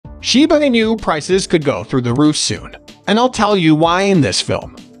Shiba Inu prices could go through the roof soon, and I'll tell you why in this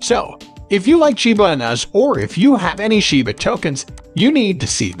film. So, if you like Shiba Inus or if you have any Shiba tokens, you need to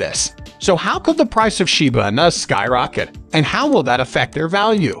see this. So how could the price of Shiba Inus skyrocket, and how will that affect their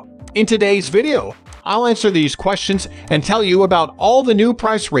value? In today's video, I'll answer these questions and tell you about all the new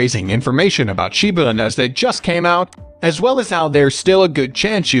price-raising information about Shiba Inus that just came out, as well as how there's still a good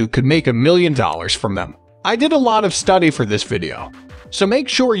chance you could make $1 million from them. I did a lot of study for this video, so make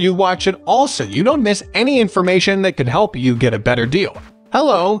sure you watch it all so you don't miss any information that could help you get a better deal.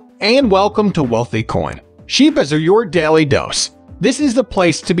 Hello, and welcome to Wealthy Coin. Shibas are your daily dose. This is the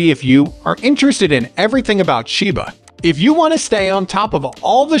place to be if you are interested in everything about Shiba. If you want to stay on top of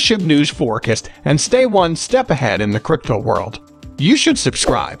all the SHIB news forecast and stay one step ahead in the crypto world, you should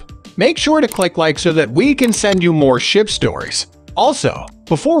subscribe. Make sure to click like so that we can send you more SHIB stories. Also,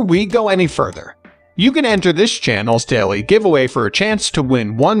 before we go any further, you can enter this channel's daily giveaway for a chance to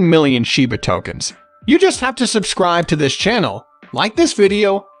win 1 million Shiba tokens. You just have to subscribe to this channel, like this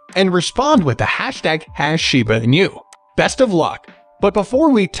video, and respond with the hashtag #ShibaInu. Best of luck! But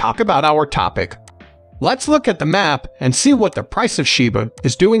before we talk about our topic, let's look at the map and see what the price of Shiba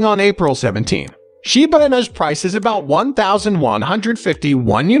is doing on April 17. Shiba Inu's price is about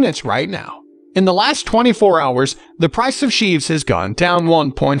 1,151 units right now. In the last 24 hours, the price of Shibs has gone down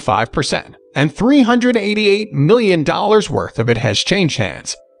 1.5%, and $388 million worth of it has changed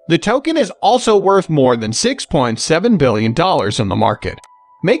hands. The token is also worth more than $6.7 billion in the market,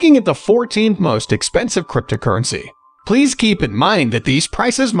 making it the 14th most expensive cryptocurrency. Please keep in mind that these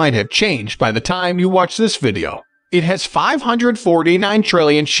prices might have changed by the time you watch this video. It has 549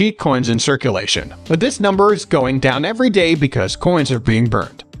 trillion shitcoins in circulation, but this number is going down every day because coins are being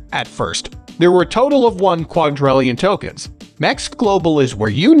burned. At first, there were a total of 1 quadrillion tokens. Mex Global is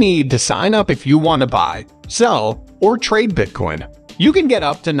where you need to sign up if you want to buy, sell, or trade Bitcoin. You can get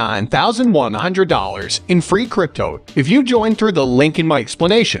up to $9,100 in free crypto if you join through the link in my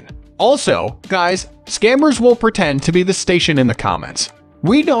explanation. Also, guys, scammers will pretend to be the station in the comments.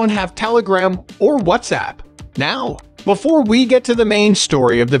 We don't have Telegram or WhatsApp. Now, before we get to the main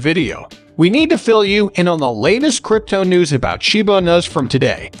story of the video, we need to fill you in on the latest crypto news about Shiba Inus from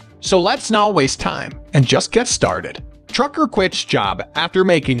today. So let's not waste time and just get started. Trucker quits job after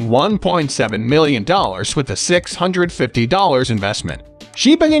making $1.7 million with a $650 investment.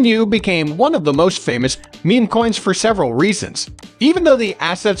 Shiba Inu became one of the most famous meme coins for several reasons. Even though the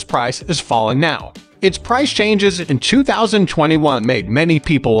asset's price is falling now, its price changes in 2021 made many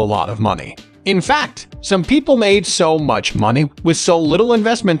people a lot of money. In fact, some people made so much money with so little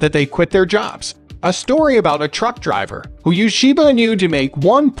investment that they quit their jobs. A story about a truck driver who used Shiba Inu to make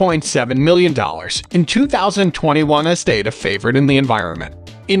 $1.7 million in 2021 has stayed a favorite in the environment.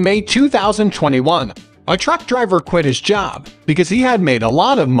 In May 2021, a truck driver quit his job because he had made a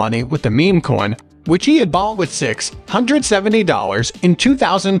lot of money with the meme coin, which he had bought with $670 in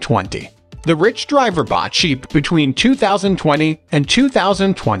 2020. The rich driver bought SHIB between 2020 and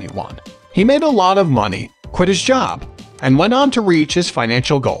 2021. He made a lot of money, quit his job, and went on to reach his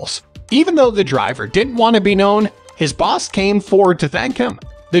financial goals. Even though the driver didn't want to be known, his boss came forward to thank him.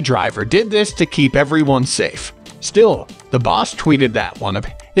 The driver did this to keep everyone safe. Still, the boss tweeted that one of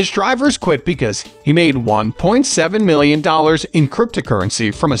his drivers quit because he made $1.7 million in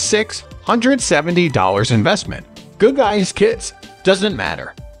cryptocurrency from a $670 investment. Good guys, kids, doesn't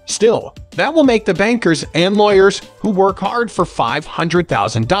matter. Still, that will make the bankers and lawyers who work hard for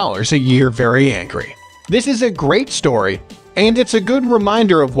 $500,000 a year very angry. This is a great story, and it's a good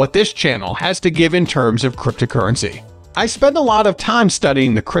reminder of what this channel has to give in terms of cryptocurrency. I spend a lot of time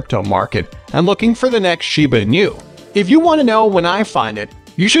studying the crypto market and looking for the next Shiba Inu. If you want to know when I find it,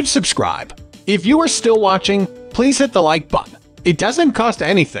 you should subscribe. If you are still watching, please hit the like button. It doesn't cost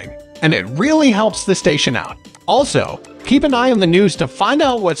anything, and it really helps the station out. Also, keep an eye on the news to find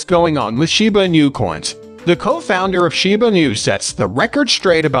out what's going on with Shiba Inu coins. The co-founder of Shiba Inu sets the record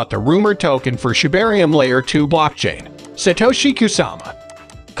straight about the rumored token for Shibarium Layer 2 blockchain. Satoshi Kusama,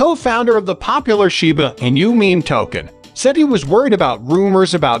 co-founder of the popular Shiba Inu meme token, said he was worried about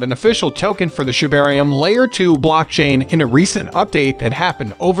rumors about an official token for the Shibarium Layer 2 blockchain in a recent update that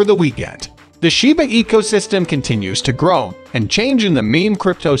happened over the weekend. The Shiba ecosystem continues to grow and change in the meme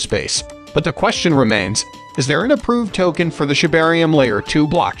crypto space, but the question remains, is there an approved token for the Shibarium Layer 2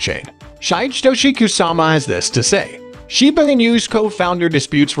 blockchain? Satoshi Kusama has this to say. Shiba Inu's co-founder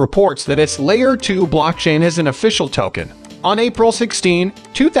disputes reports that its Layer 2 blockchain is an official token. On April 16,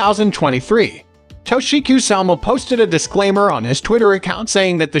 2023, Satoshi Kusama posted a disclaimer on his Twitter account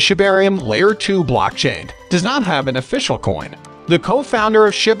saying that the Shibarium Layer 2 blockchain does not have an official coin. The co-founder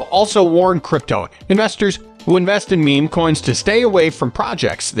of SHIB also warned crypto investors who invest in meme coins to stay away from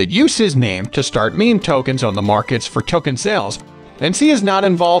projects that use his name to start meme tokens on the markets for token sales, and he is not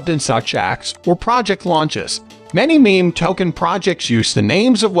involved in such acts or project launches. Many meme token projects use the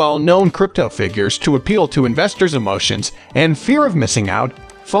names of well-known crypto figures to appeal to investors' emotions and fear of missing out,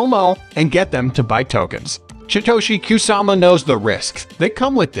 FOMO, and get them to buy tokens. Satoshi Kusama knows the risks that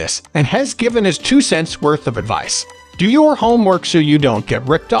come with this and has given his 2 cents worth of advice. Do your homework so you don't get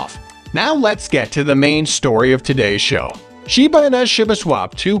ripped off. Now let's get to the main story of today's show. Shiba Inu's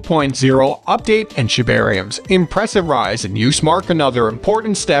ShibaSwap 2.0 update and Shibarium's impressive rise in use mark another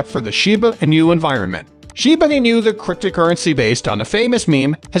important step for the Shiba Inu environment. Shiba Inu, the cryptocurrency based on a famous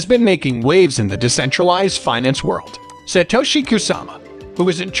meme, has been making waves in the decentralized finance world. Satoshi Kusama, who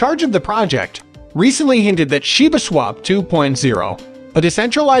is in charge of the project, recently hinted that ShibaSwap 2.0, a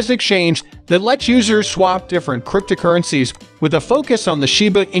decentralized exchange that lets users swap different cryptocurrencies with a focus on the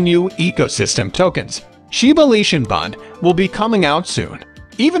Shiba Inu ecosystem tokens, Shiba Bond, will be coming out soon,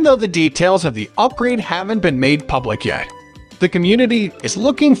 even though the details of the upgrade haven't been made public yet. The community is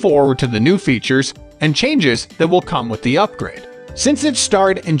looking forward to the new features and changes that will come with the upgrade. Since its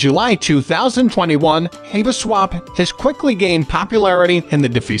start in July 2021, ShibaSwap has quickly gained popularity in the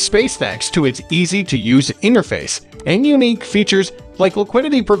DeFi space thanks to its easy-to-use interface and unique features like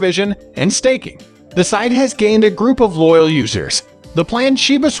liquidity provision and staking. The site has gained a group of loyal users. The planned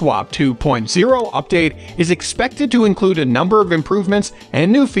ShibaSwap 2.0 update is expected to include a number of improvements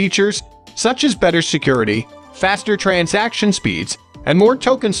and new features, such as better security, faster transaction speeds, and more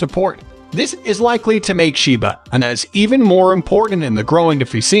token support. This is likely to make Shiba Inus even more important in the growing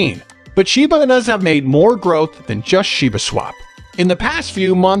DeFi scene. But Shiba Inus have made more growth than just ShibaSwap. In the past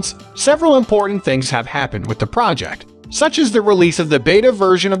few months, several important things have happened with the project, such as the release of the beta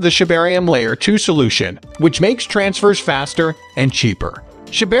version of the Shibarium Layer 2 solution, which makes transfers faster and cheaper.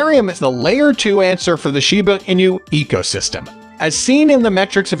 Shibarium is the Layer 2 answer for the Shiba Inu ecosystem, as seen in the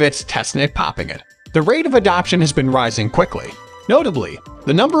metrics of its testnet popping it. The rate of adoption has been rising quickly. Notably,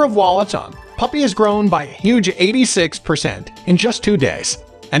 the number of wallets on Puppy has grown by a huge 86% in just 2 days,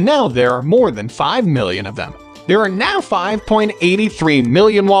 and now there are more than 5 million of them. There are now 5.83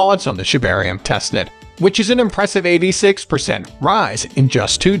 million wallets on the Shibarium testnet, which is an impressive 86% rise in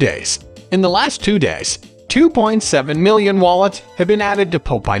just 2 days. In the last 2 days, 2.7 million wallets have been added to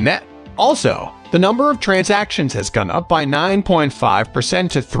PopiNet. Also, the number of transactions has gone up by 9.5%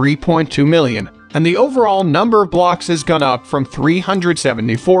 to 3.2 million, and the overall number of blocks has gone up from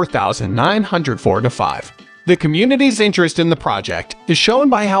 374,904 to 5. The community's interest in the project is shown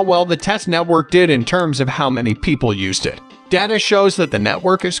by how well the test network did in terms of how many people used it. Data shows that the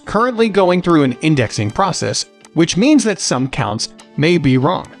network is currently going through an indexing process, which means that some counts may be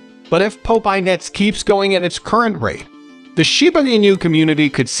wrong. But if PopiNet keeps going at its current rate, the Shiba Inu community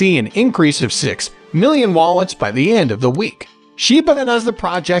could see an increase of 6 million wallets by the end of the week. Shiba Inu, the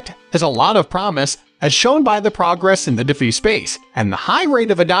project, has a lot of promise, as shown by the progress in the DeFi space and the high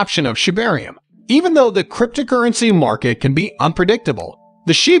rate of adoption of Shibarium. Even though the cryptocurrency market can be unpredictable,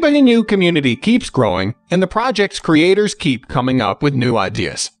 the Shiba Inu community keeps growing and the project's creators keep coming up with new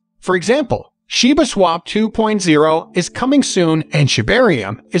ideas. For example, ShibaSwap 2.0 is coming soon and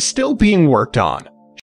Shibarium is still being worked on.